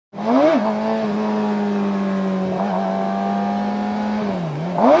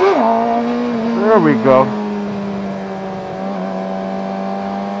we go.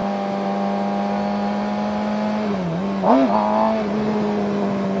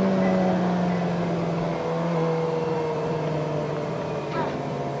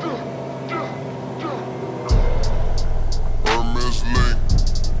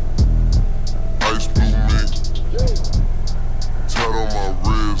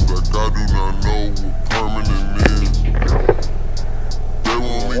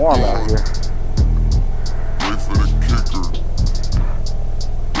 Warm out here. Wait for the kicker.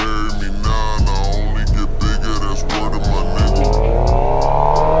 Bury me now and I only get bigger. That's word of my nigga.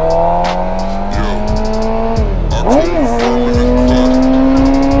 Yo, I told her firm in the cut.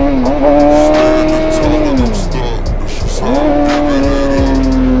 Stand and tell her I'm stuck, but she said I'm giving it up.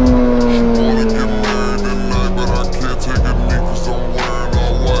 She wanna get married tonight, but I can't take it me cause I'm wearing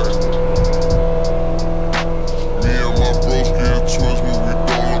all white. Me and my broski are twins, but we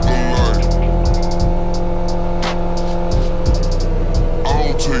don't look alike. I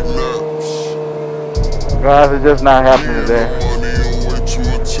don't take naps. Guys, it's just not happening today. Money and way too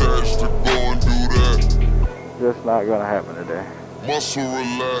attached to go and do that. Just not gonna happen today. Muscle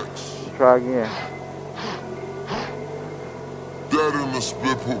relax. Try again. That in the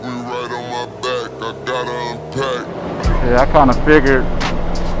split put me right on my back. I gotta unpack. Yeah, I kind of figured.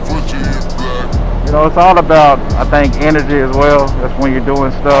 Virginia black. You know, it's all about, I think, energy as well. That's when you're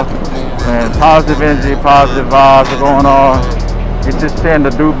doing stuff. And positive energy, positive vibes are going on. You just tend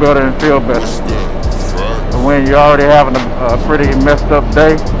to do better and feel better. But when you're already having a pretty messed up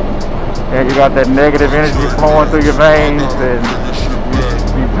day, and you got that negative energy flowing through your veins, and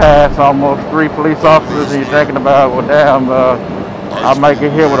you pass almost 3 police officers, and you're thinking about, well, damn, I might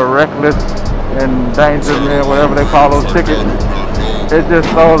get hit with a reckless and dangerous, whatever they call those tickets. It just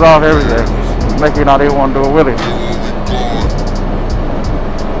throws off everything. Make you not even want to do a wheelie.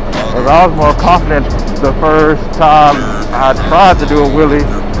 Because I was more confident the first time I tried to do a wheelie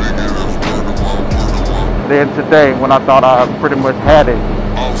than today when I thought I pretty much had it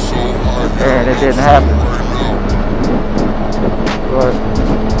and it didn't happen. But,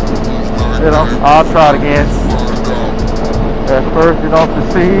 you know, I'll try it again. At first you don't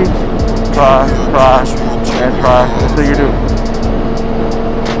succeed, try, and try until you do.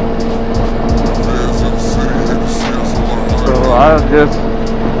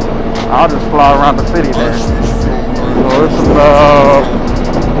 I'll just fly around the city there. So it's about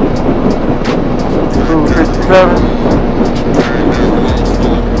 2:57.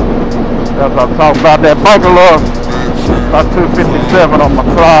 As I'm talking about that biker love, about 2:57 on my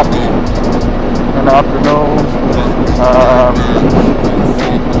clock in the afternoon.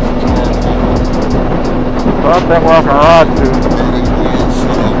 So I think where I can ride to.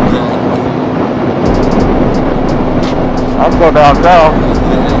 I'll go downtown.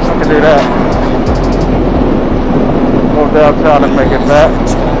 I can do that. Go downtown and make it back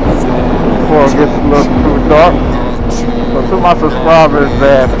before it gets a little too dark. So to my subscribers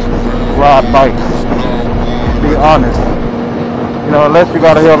that ride bikes, be honest. You know, unless you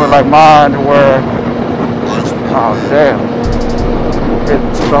got a helmet like mine where, oh damn,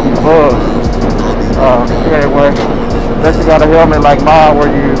 it's some bug. Anyway, unless you got a helmet like mine where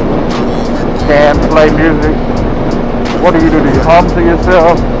you can play music. What do? Do you hum to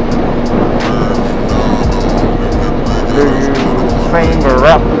yourself? Do you sing or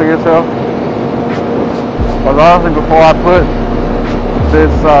rap to yourself? Because honestly, before I put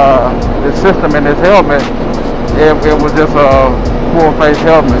this system in this helmet, it was just a full-face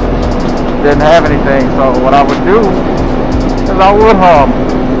helmet. Didn't have anything. So what I would do is I would hum.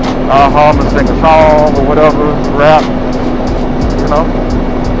 I'll hum and sing a song or whatever, rap. You know.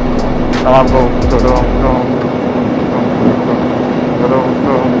 Now I'm going to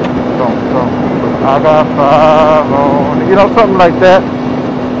I got 5 on, you know, something like that,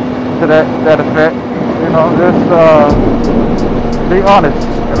 to that effect. You know, just be honest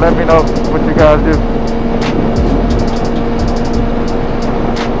and let me know what you guys do.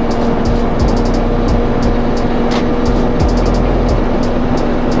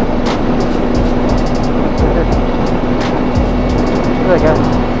 Okay,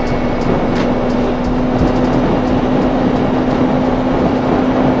 guys.